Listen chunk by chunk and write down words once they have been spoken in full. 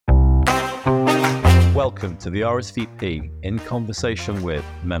Welcome to the RSVP in Conversation With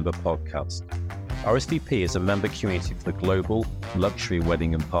member podcast. RSVP is a member community for the global luxury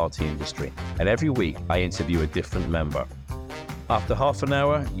wedding and party industry, and every week I interview a different member. After half an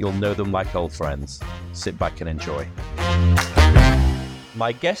hour, you'll know them like old friends. Sit back and enjoy.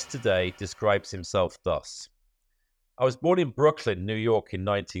 My guest today describes himself thus. I was born in Brooklyn, New York in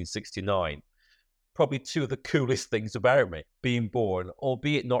 1969. Probably two of the coolest things about me, being born,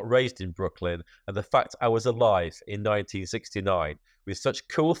 albeit not raised in Brooklyn, and the fact I was alive in 1969 with such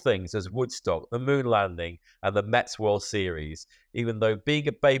cool things as Woodstock, the moon landing, and the Mets World Series, even though being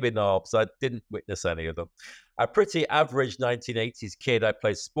a baby in arms, I didn't witness any of them. A pretty average 1980s kid. I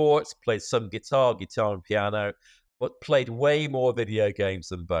played sports, played some guitar and piano, but played way more video games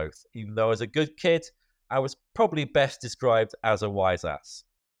than both. Even though I was a good kid, I was probably best described as a wise ass.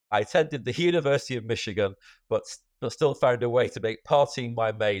 I attended the University of Michigan, but still found a way to make partying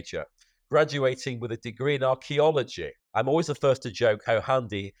my major, graduating with a degree in archaeology. I'm always the first to joke how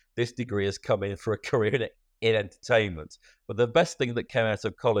handy this degree has come in for a career in entertainment. But the best thing that came out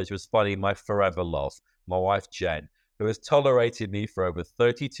of college was finding my forever love, my wife Jen, who has tolerated me for over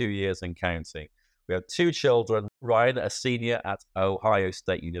 32 years and counting. We have two children, Ryan, a senior at Ohio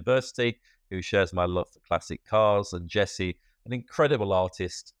State University, who shares my love for classic cars, and Jesse, an incredible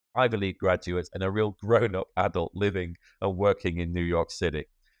artist, Ivy League graduate, and a real grown-up adult living and working in New York City.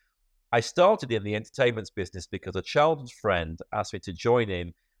 I started in the entertainment business because a childhood friend asked me to join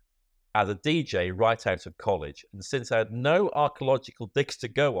in as a DJ right out of college. And since I had no archaeological digs to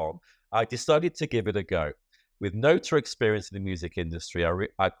go on, I decided to give it a go. With no true experience in the music industry,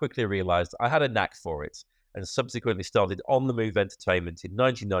 I quickly realized I had a knack for it, and subsequently started On the Move Entertainment in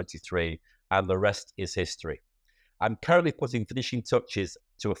 1993, and the rest is history. I'm currently putting finishing touches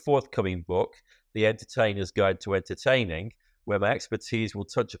to a forthcoming book, The Entertainer's Guide to Entertaining, where my expertise will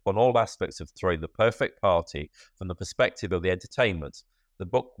touch upon all aspects of throwing the perfect party from the perspective of the entertainment. The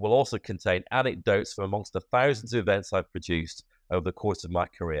book will also contain anecdotes from amongst the thousands of events I've produced over the course of my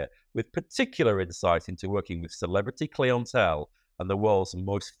career, with particular insight into working with celebrity clientele and the world's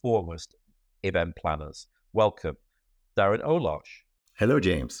most foremost event planners. Welcome, Darren Olarsch. Hello,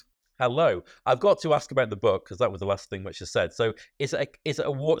 James. Hello. I've got to ask about the book because that was the last thing which you said. So is it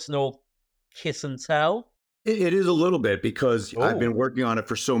a warts and all kiss and tell? It is a little bit because Oh. I've been working on it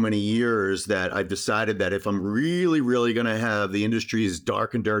for so many years that I've decided that if I'm really, really going to have the industry's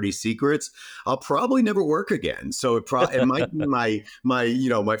dark and dirty secrets, I'll probably never work again. So it might be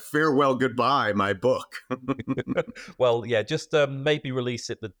my farewell goodbye, my book. Well, yeah, just maybe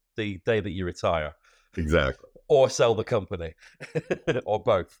release it the day that you retire. Exactly. Or sell the company, or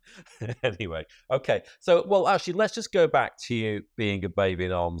both. Anyway, okay. So, well, actually, let's just go back to you being a baby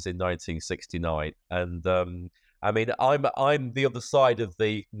in arms in 1969. And I mean, I'm the other side of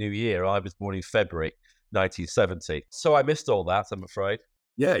the new year. I was born in February 1970, so I missed all that, I'm afraid.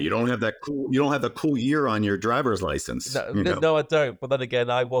 Yeah, you don't have that cool year on your driver's license. No, I don't. But then again,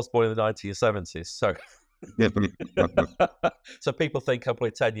 I was born in the 1970s, so. So people think I'm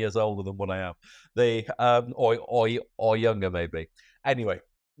probably 10 years older than what I am. Or younger maybe. Anyway,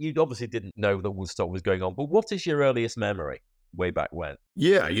 you obviously didn't know that Woodstock was going on, but what is your earliest memory way back when?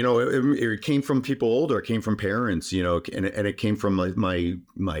 Yeah, it came from people older. It came from parents, and it came from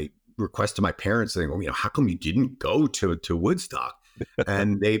my request to my parents saying, well, how come you didn't go to Woodstock?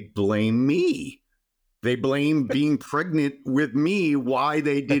 And they blame me. They blame being pregnant with me why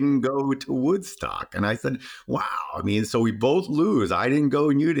they didn't go to Woodstock. And I said, wow, so we both lose. I didn't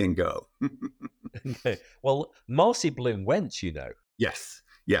go and you didn't go. Well, Marcy Bloom went, Yes.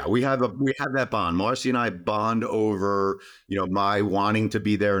 Yeah, we have that bond. Marcy and I bond over, my wanting to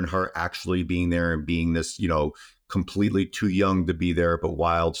be there and her actually being there and being this, completely too young to be there, but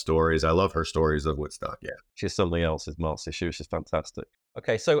wild stories. I love her stories of Woodstock. Yeah. She's something else, is Marcy. She was just fantastic.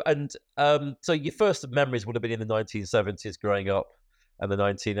 Okay, so so your first memories would have been in the 1970s growing up, and the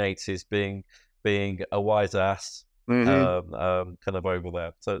 1980s being a wise ass, kind of over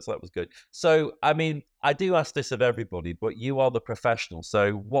there. So that was good. So I mean, I do ask this of everybody, but you are the professional.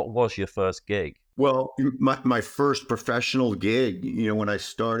 So what was your first gig? Well, my first professional gig, when I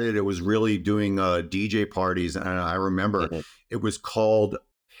started, it was really doing DJ parties, and I remember it was called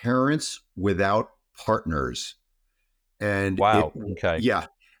Parents Without Partners. And wow. Okay. Yeah.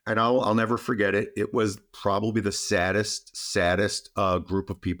 And I'll never forget it. It was probably the saddest group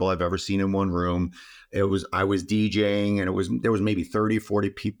of people I've ever seen in one room. I was DJing, and there was maybe 30,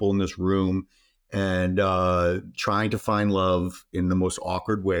 40 people in this room, and trying to find love in the most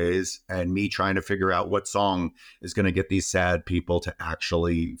awkward ways, and me trying to figure out what song is going to get these sad people to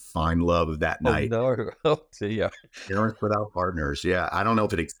actually find love that night. Oh, no. Oh, dear. Parents Without Partners. Yeah. I don't know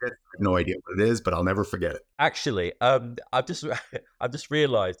if it exists no idea what it is, but I'll never forget it. Actually, I've just I've just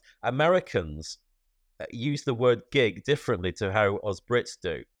realised Americans use the word gig differently to how us Brits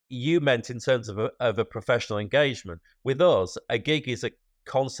do. You meant in terms of a professional engagement. With us, a gig is a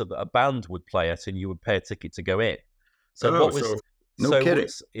concert that a band would play at, and you would pay a ticket to go in. So Oh, what was so no kidding.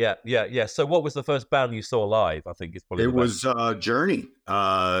 yeah. So what was the first band you saw live? I think is probably It the best. was Journey.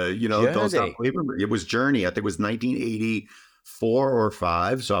 Don't stop Journey. believing me. It was Journey. I think it was 1984 or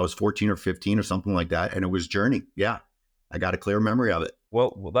five. So I was 14 or 15 or something like that. And it was Journey. Yeah. I got a clear memory of it.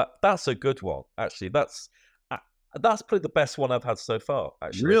 Well, that's a good one. Actually, that's probably the best one I've had so far.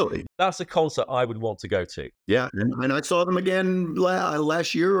 Actually, Really? that's a concert I would want to go to. Yeah. And I saw them again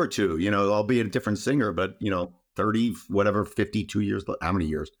last year or two, albeit a different singer, but, 30, whatever, 52 years. How many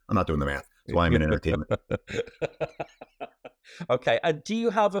years? I'm not doing the math. That's why I'm in entertainment. Okay. And do you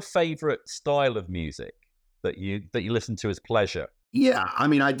have a favorite style of music that you listen to as pleasure? Yeah, I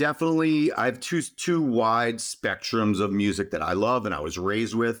mean, I have two wide spectrums of music that I love and I was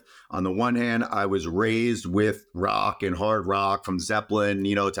raised with. On the one hand, I was raised with rock and hard rock from Zeppelin,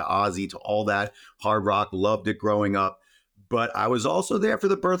 to Ozzy, to all that hard rock. Loved it growing up, but I was also there for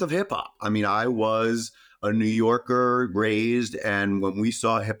the birth of hip hop. I mean, I was a New Yorker raised, and when we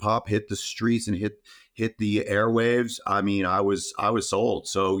saw hip hop hit the streets and hit the airwaves, I mean, I was sold.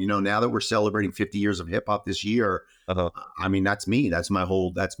 So, now that we're celebrating 50 years of hip hop this year, I mean, that's me. That's my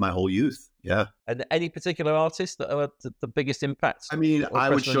whole youth. Yeah. And any particular artist that are the biggest impact? I mean, I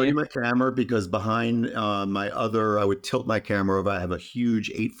would show you my camera because behind I would tilt my camera over. I have a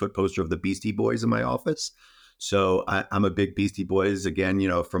huge 8-foot poster of the Beastie Boys in my office. So I'm a big Beastie Boys, again,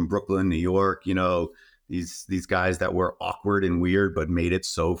 from Brooklyn, New York, these guys that were awkward and weird, but made it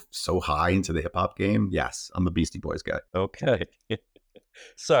so high into the hip hop game. Yes, I'm a Beastie Boys guy. Okay.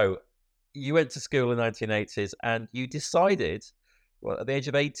 So you went to school in the 1980s and you decided, well, at the age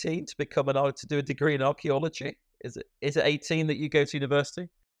of 18 to do a degree in archaeology. Is it 18 that you go to university?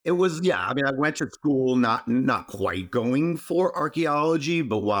 It was, yeah. I mean, I went to school not quite going for archaeology,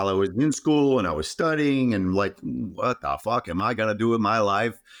 but while I was in school and I was studying and like, what the fuck am I gonna do with my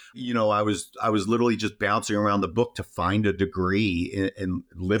life? I was literally just bouncing around the book to find a degree, and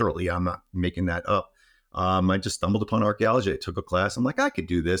literally, I'm not making that up. I just stumbled upon archaeology. I took a class. I'm like, I could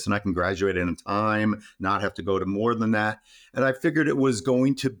do this and I can graduate in time, not have to go to more than that. And I figured it was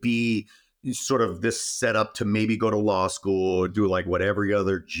going to be sort of this setup to maybe go to law school or do like what every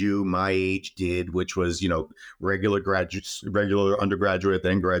other Jew my age did, which was, regular undergraduate,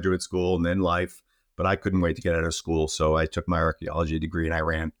 then graduate school, and then life. But I couldn't wait to get out of school. So I took my archaeology degree and I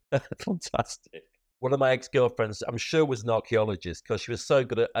ran. Fantastic. One of my ex-girlfriends, I'm sure, was an archaeologist because she was so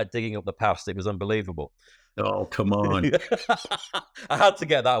good at digging up the past. It was unbelievable. Oh, come on. I had to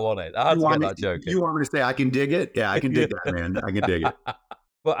get that one in. I had to get that joke in. You want me to say I can dig it? Yeah, I can dig that, man. I can dig it.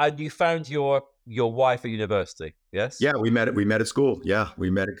 And you found your wife at university, yes? Yeah, we met at school. Yeah, we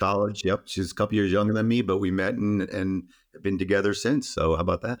met at college. Yep, she's a couple years younger than me, but we met and have been together since. So how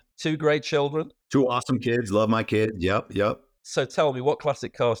about that? 2 great children. 2 awesome kids. Love my kids. Yep. So tell me, what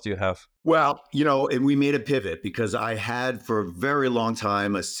classic cars do you have? Well, and we made a pivot because I had for a very long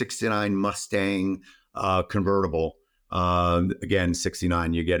time a 69 Mustang convertible. Again,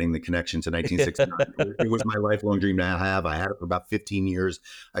 69, you're getting the connection to 1969. It was my lifelong dream to have. I had it for about 15 years.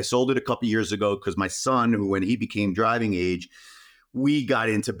 I sold it a couple years ago because my son, when he became driving age, we got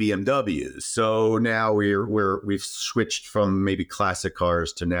into BMWs. So now we've switched from maybe classic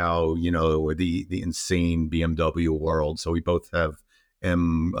cars to now, the insane BMW world. So we both have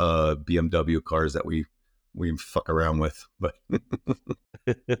BMW cars that we fuck around with. But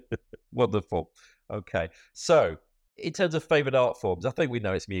Wonderful. Okay. So in terms of favorite art forms, I think we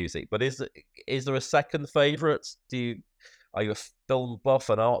know it's music, but is there a second favorite? Are you a film buff,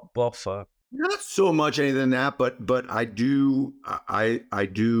 an art buff? Not so much anything than that, but I do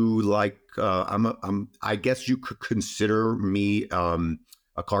like I guess you could consider me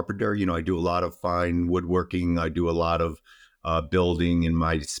a carpenter. I do a lot of fine woodworking. I do a lot of building in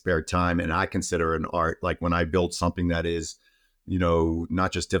my spare time, and I consider an art. Like when I build something that is,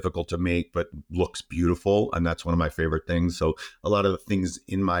 not just difficult to make, but looks beautiful. And that's one of my favorite things. So a lot of the things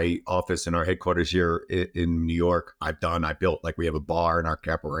in my office in our headquarters here in New York, I built. Like we have a bar in our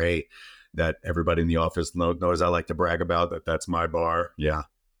cabaret that everybody in the office knows I like to brag about. That's my bar. Yeah.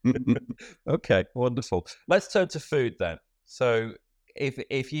 Okay, wonderful. Let's turn to food then. So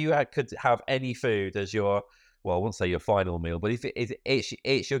if you could have any food as your, well, I won't say your final meal, but if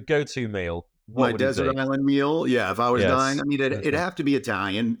it's your go-to meal, my desert island meal. Yeah. If I was dying, I mean, it'd Okay. have to be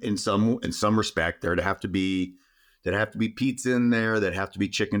Italian in some respect. There'd have to be, that have to be pizza in there, that have to be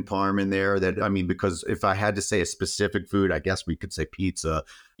chicken parm in there. That, I mean, because if I had to say a specific food, I guess we could say pizza,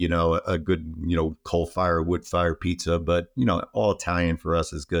 a good, coal fire, wood fire pizza, but, all Italian for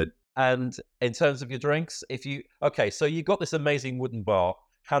us is good. And in terms of your drinks, so you got this amazing wooden bar,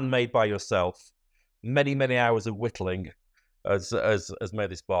 handmade by yourself, many, many hours of whittling has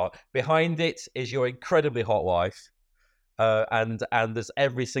made this bar. Behind it is your incredibly hot wife. And there's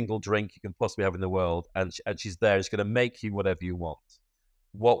every single drink you can possibly have in the world, and she's there. She's going to make you whatever you want.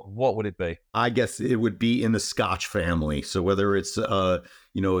 What would it be? I guess it would be in the Scotch family. So whether it's a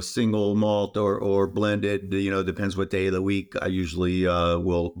single malt or blended, depends what day of the week. I usually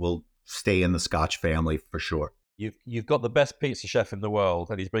will stay in the Scotch family for sure. You've got the best pizza chef in the world,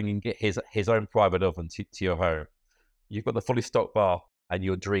 and he's bringing his own private oven to your home. You've got the fully stocked bar and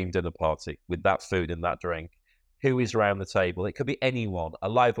your dream dinner party with that food and that drink. Who is around the table? It could be anyone,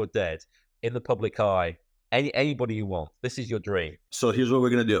 alive or dead, in the public eye. Anybody you want. This is your dream. So here's what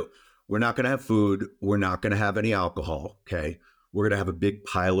we're going to do. We're not going to have food. We're not going to have any alcohol. Okay. We're going to have a big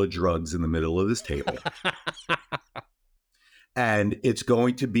pile of drugs in the middle of this table. And it's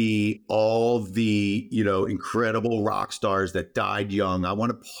going to be all the, incredible rock stars that died young. I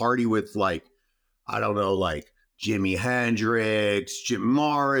want to party with like Jimi Hendrix, Jim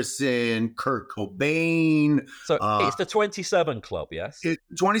Morrison, Kurt Cobain. So it's the 27 Club, yes? It's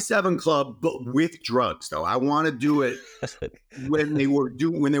the 27 Club, but with drugs, though. I want to do it when they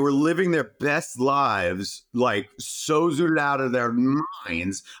were living their best lives, like so zooted out of their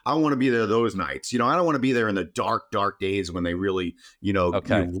minds. I want to be there those nights. I don't want to be there in the dark, dark days when they really,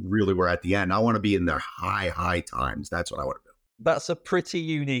 really were at the end. I want to be in their high times. That's what I want to do. That's a pretty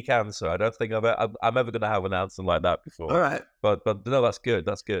unique answer. I don't think I'm ever going to have an answer like that before. All right. But no, that's good.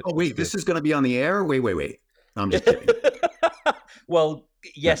 That's good. Oh, wait, this is going to be on the air? Wait. I'm just kidding. Well,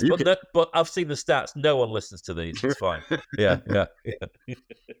 yes, but I've seen the stats. No one listens to these. It's fine. Yeah.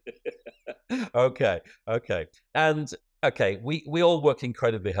 Okay. And okay, we all work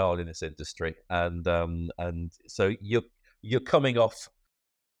incredibly hard in this industry. And so you're coming off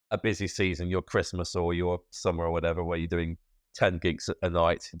a busy season, your Christmas or your summer or whatever, where you're doing 10 gigs a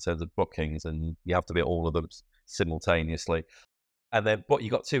night in terms of bookings, and you have to be at all of them simultaneously. And then, but you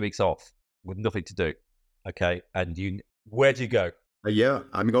got 2 weeks off with nothing to do. Okay. And where do you go? Yeah,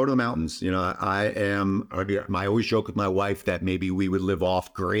 I'm going to the mountains. I always joke with my wife that maybe we would live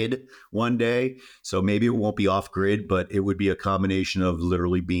off grid one day. So maybe it won't be off grid, but it would be a combination of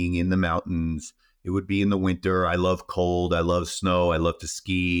literally being in the mountains. It would be in the winter. I love cold. I love snow. I love to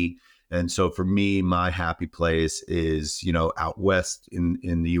ski. And so for me, my happy place is, out west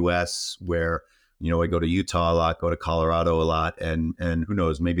in the US, where, I go to Utah a lot, go to Colorado a lot. And who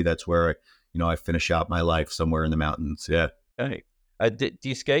knows, maybe that's where, I finish out my life somewhere in the mountains. Yeah. Hey, do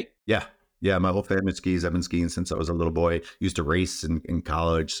you skate? Yeah. My whole family skis. I've been skiing since I was a little boy. Used to race in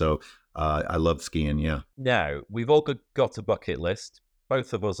college. So I love skiing. Yeah. Now, we've all got a bucket list.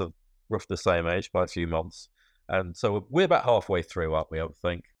 Both of us are roughly the same age by a few months. And so we're about halfway through, aren't we, I would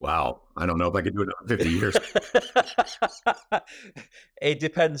think? Wow. I don't know if I could do it in 50 years. It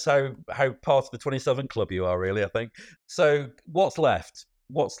depends how part of the 27 Club you are, really, I think. So what's left?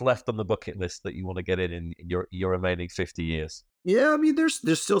 What's left on the bucket list that you want to get in your remaining 50 years? Yeah, I mean, there's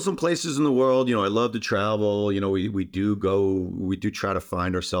still some places in the world. I love to travel. We do try to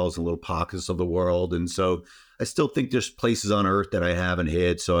find ourselves in little pockets of the world. And so I still think there's places on Earth that I haven't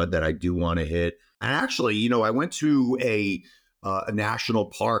hit, so that I do want to hit. And actually, I went to a national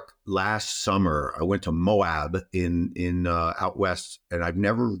park last summer. I went to Moab in out west, and I've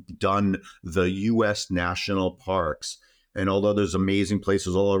never done the U.S. national parks. And although there's amazing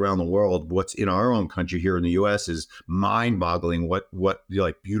places all around the world, what's in our own country here in the U.S. is mind-boggling. What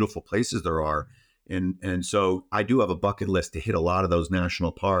beautiful places there are, and so I do have a bucket list to hit a lot of those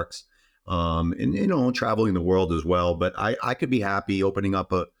national parks, and traveling the world as well. But I could be happy opening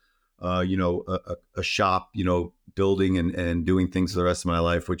up a shop, building and doing things the rest of my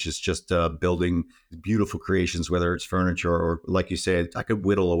life, which is just building beautiful creations, whether it's furniture or, like you said, I could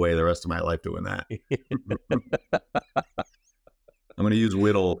whittle away the rest of my life doing that. I'm going to use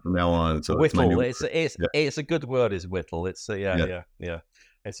whittle from now on. So whittle, it's a good word, is whittle. It's yeah.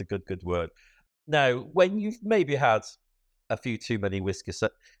 It's a good word. Now, when you've maybe had a few too many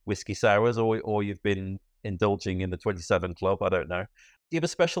whiskey sours, or you've been indulging in the 27 Club, I don't know. Do you have a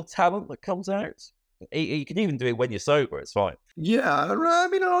special talent that comes out? You can even do it when you're sober. It's fine. Yeah, I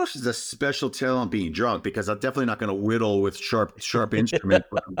mean, it's a special talent being drunk, because I'm definitely not going to whittle with sharp instruments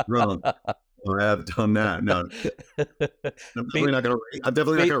when I'm drunk. I have done that. No, I'm definitely not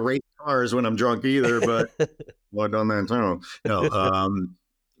going to race cars when I'm drunk either. But well, I've done that too.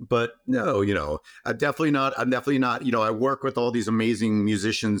 No, but no, I'm definitely not. I work with all these amazing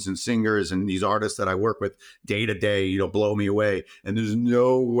musicians and singers and these artists that I work with day to day, blow me away. And there's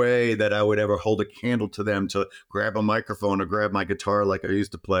no way that I would ever hold a candle to them to grab a microphone or grab my guitar like I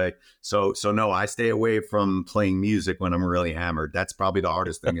used to play. So no, I stay away from playing music when I'm really hammered. That's probably the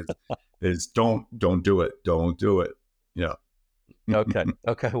hardest thing is don't do it. Don't do it. Yeah. Okay.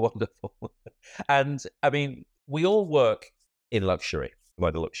 Okay. Wonderful. And I mean, we all work in luxury,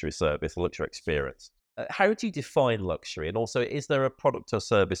 like the luxury service, the luxury experience. How do you define luxury? And also, is there a product or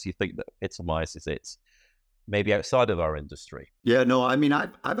service you think that epitomizes it, maybe outside of our industry? Yeah, no, I mean,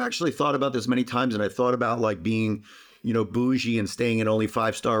 I've actually thought about this many times, and I thought about like being, bougie and staying in only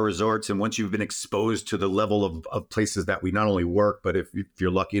 5-star resorts. And once you've been exposed to the level of places that we not only work, but if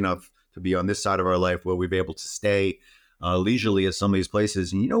you're lucky enough to be on this side of our life where we've been able to stay leisurely at some of these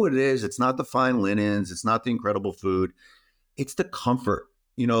places, and you know what it is? It's not the fine linens, it's not the incredible food, it's the comfort.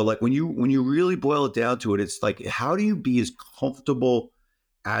 Like when you really boil it down to it, it's like, how do you be as comfortable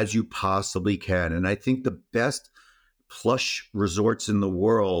as you possibly can? And I think the best plush resorts in the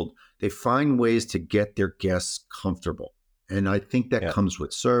world, they find ways to get their guests comfortable. And I think that comes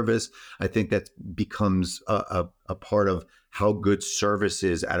with service. I think that becomes a part of how good service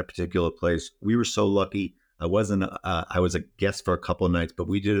is at a particular place. We were so lucky. I was a guest for a couple of nights, but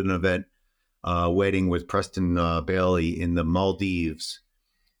we did an event wedding with Preston Bailey in the Maldives.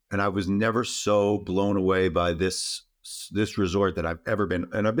 And I was never so blown away by this resort that I've ever been.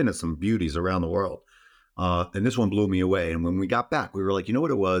 And I've been to some beauties around the world. And this one blew me away. And when we got back, we were like, you know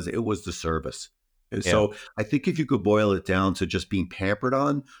what it was? It was the service. And so I think if you could boil it down to just being pampered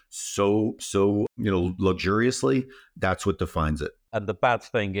on so luxuriously, that's what defines it. And the bad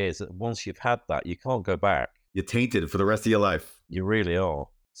thing is that once you've had that, you can't go back. You're tainted for the rest of your life. You really are.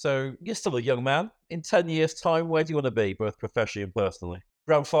 So you're still a young man. In 10 years' time, where do you want to be, both professionally and personally?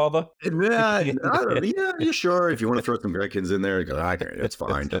 Grandfather? Yeah, sure. If you want to throw some grandkids in there, it's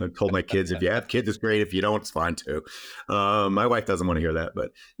fine. I told my kids, if you have kids, it's great. If you don't, it's fine too. My wife doesn't want to hear that,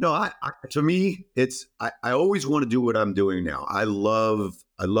 but no, to me, I always want to do what I'm doing now. I love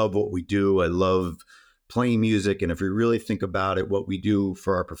what we do. I love playing music. And if we really think about it, what we do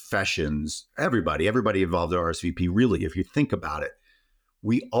for our professions, everybody involved at RSVP, really, if you think about it,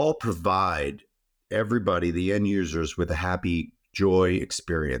 we all provide everybody, the end users, with a happy joy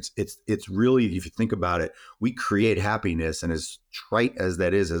experience. It's really, if you think about it, we create happiness. And as trite as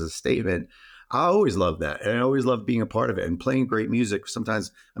that is as a statement, I always love that. And I always love being a part of it and playing great music.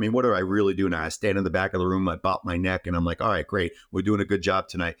 Sometimes, I mean, what do I really do now? I stand in the back of the room, I bop my neck, and I'm like, all right, great. We're doing a good job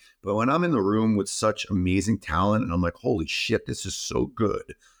tonight. But when I'm in the room with such amazing talent and I'm like, holy shit, this is so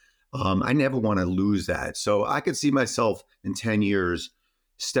good. I never want to lose that. So I could see myself in 10 years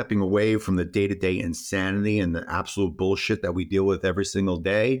stepping away from the day-to-day insanity and the absolute bullshit that we deal with every single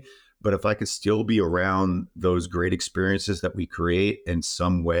day. But if I could still be around those great experiences that we create in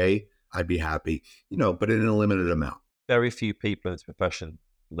some way, I'd be happy, but in a limited amount. Very few people in this profession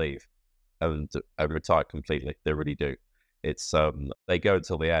leave and retire completely. They really do. It's they go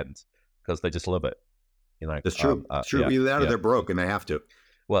until the end because they just love it. That's true. It's true. Either that or they're broke and they have to.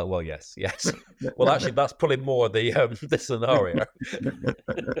 Well, yes. Well, actually, that's probably more the scenario.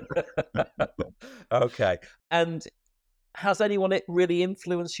 Okay. And has anyone really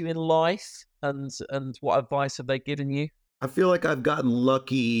influenced you in life? And what advice have they given you? I feel like I've gotten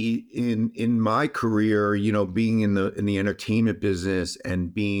lucky in my career, being in the entertainment business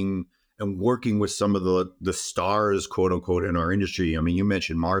and working with some of the stars, quote unquote, in our industry. I mean, you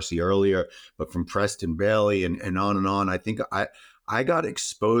mentioned Marcy earlier, but from Preston Bailey and on and on. I think I got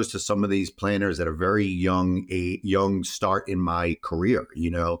exposed to some of these planners at a very young start in my career,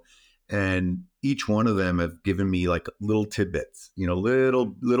 and each one of them have given me like little tidbits,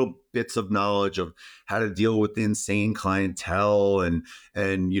 little bits of knowledge of how to deal with the insane clientele and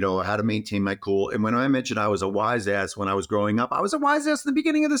how to maintain my cool. And when I mentioned I was a wise ass when I was growing up, I was a wise ass in the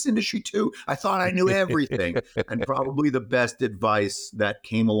beginning of this industry too. I thought I knew everything. And probably the best advice that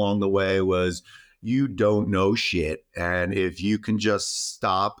came along the way was, you don't know shit. And if you can just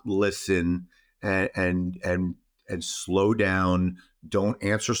stop, listen, and slow down, don't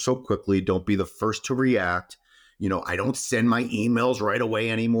answer so quickly. Don't be the first to react. I don't send my emails right away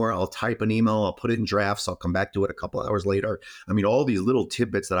anymore. I'll type an email, I'll put it in drafts, I'll come back to it a couple of hours later. I mean, all these little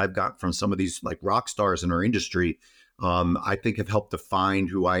tidbits that I've got from some of these like rock stars in our industry, I think have helped define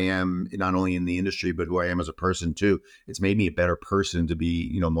who I am, not only in the industry, but who I am as a person too. It's made me a better person to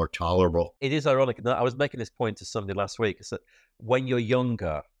be, more tolerable. It is ironic. I was making this point to somebody last week. Is that when you're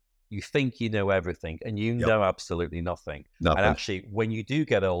younger, you think you know everything and you know absolutely nothing. And actually, when you do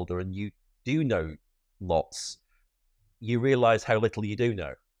get older and you do know lots, you realize how little you do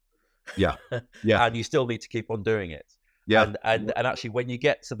know. Yeah. Yeah. And you still need to keep on doing it. Yeah. And actually, when you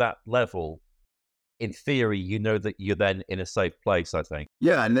get to that level, in theory, you know that you're then in a safe place, I think.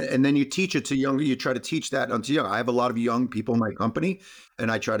 Yeah, and then you teach it to younger. You try to teach that onto young. I have a lot of young people in my company,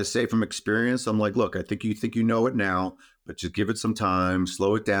 and I try to say from experience, I'm like, look, I think you know it now, but just give it some time,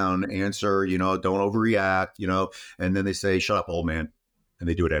 slow it down, answer, don't overreact, And then they say, "Shut up, old man," and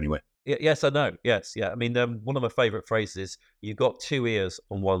they do it anyway. Yes, I know. Yes, yeah. I mean, one of my favorite phrases is, "You've got two ears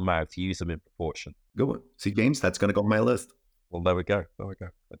and one mouth. Use them in proportion." Good one. See, James, that's going to go on my list. Well, there we go. There we go.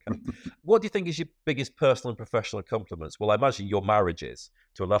 Okay. What do you think is your biggest personal and professional accomplishments? Well, I imagine your marriages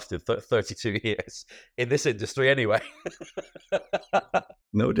to have lasted 32 years in this industry anyway.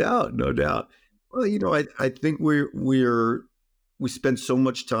 No doubt, no doubt. Well, I think we spend so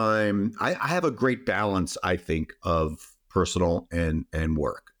much time. I have a great balance, I think, of personal and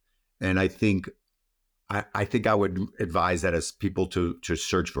work, and I think I would advise that as people to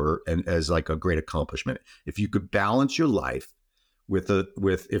search for and as like a great accomplishment. If you could balance your life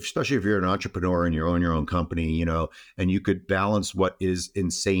especially if you're an entrepreneur and you own your own company, and you could balance what is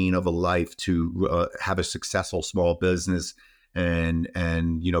insane of a life to have a successful small business. And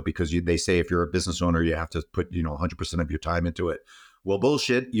because they say if you're a business owner, you have to put 100% of your time into it. Well,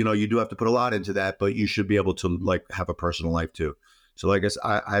 bullshit. You do have to put a lot into that, but you should be able to like have a personal life too. So I guess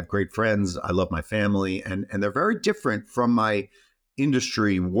I have great friends. I love my family, and they're very different from my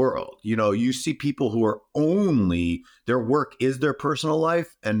industry world. You see people who are only their work is their personal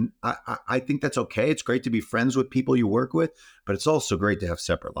life. And I think that's okay. It's great to be friends with people you work with, but it's also great to have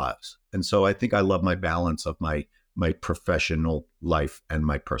separate lives. And so I think I love my balance of my professional life and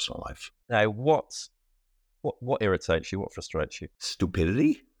my personal life. Now, what irritates you? What frustrates you?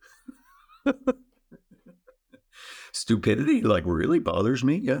 Stupidity. Stupidity like really bothers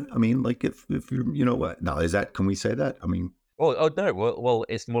me. Yeah. I mean, like if you what now can we say that? I mean, no. Well,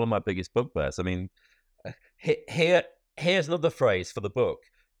 it's one of my biggest bugbears. I mean, here's another phrase for the book: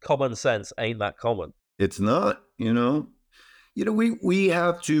 common sense ain't that common. It's not. We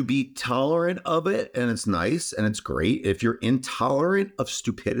have to be tolerant of it, and it's nice and it's great. If you're intolerant of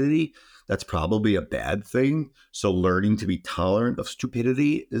stupidity, that's probably a bad thing. So learning to be tolerant of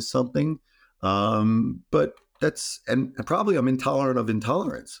stupidity is something. But and probably I'm intolerant of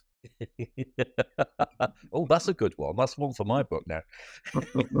intolerance. Oh, that's a good one. That's one for my book now.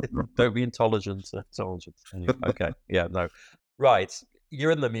 Don't be intolerant. Anyway, okay. Yeah, no. Right.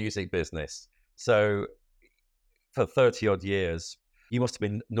 You're in the music business. So for 30 odd years, you must have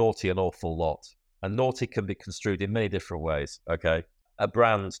been naughty an awful lot. And naughty can be construed in many different ways. Okay. A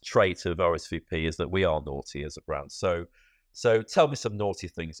brand trait of RSVP is that we are naughty as a brand. So tell me some naughty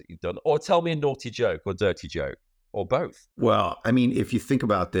things that you've done, or tell me a naughty joke or dirty joke, or both. Well, I mean, if you think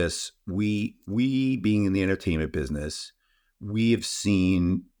about this, we being in the entertainment business, we've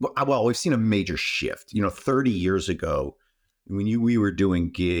seen a major shift. 30 years ago, when we were doing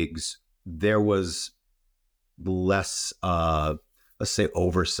gigs, there was less, let's say,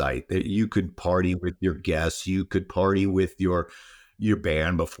 oversight. That you could party with your guests, you could party with your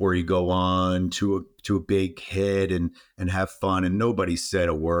band before you go on to a big hit and have fun, and nobody said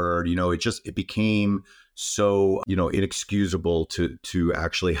a word. It became so inexcusable to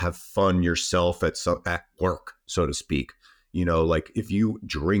actually have fun yourself at work, so to speak. Like if you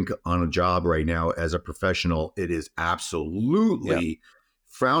drink on a job right now as a professional, it is absolutely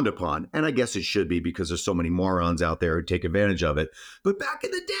frowned upon. And I guess it should be, because there's so many morons out there who take advantage of it. But back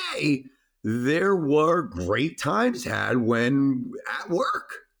in the day, there were great times had when at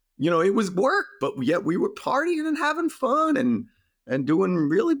work, it was work, but yet we were partying and having fun and doing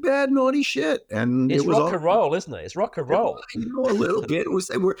really bad, naughty shit. And it's it was rock and roll, isn't it? It's rock and roll. A little bit.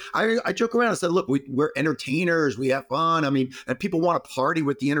 I joke around. I said, look, we're entertainers. We have fun. I mean, and people want to party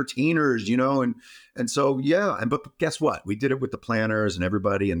with the entertainers, and so, yeah. But guess what? We did it with the planners and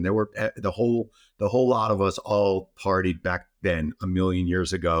everybody. And there were the whole lot of us all partied back then a million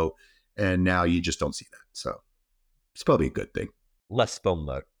years ago. And now you just don't see that. So it's probably a good thing. Less fun,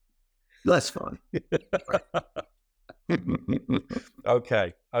 though. Less fun.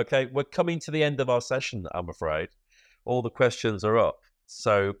 Okay. We're coming to the end of our session, I'm afraid. All the questions are up.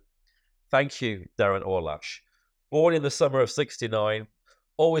 So thank you, Darren Olarsch. Born in the summer of 69,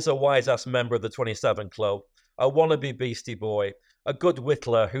 always a wise-ass member of the 27 Club, a wannabe Beastie Boy, a good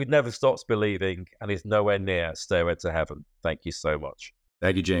whittler who never stops believing and is nowhere near Stairway to Heaven. Thank you so much.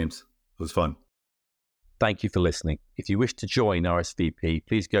 Thank you, James. It was fun. Thank you for listening. If you wish to join RSVP,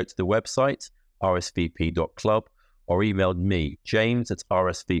 please go to the website, rsvp.club, or email me,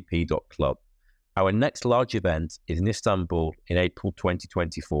 james@rsvp.club. Our next large event is in Istanbul in April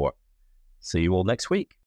 2024. See you all next week.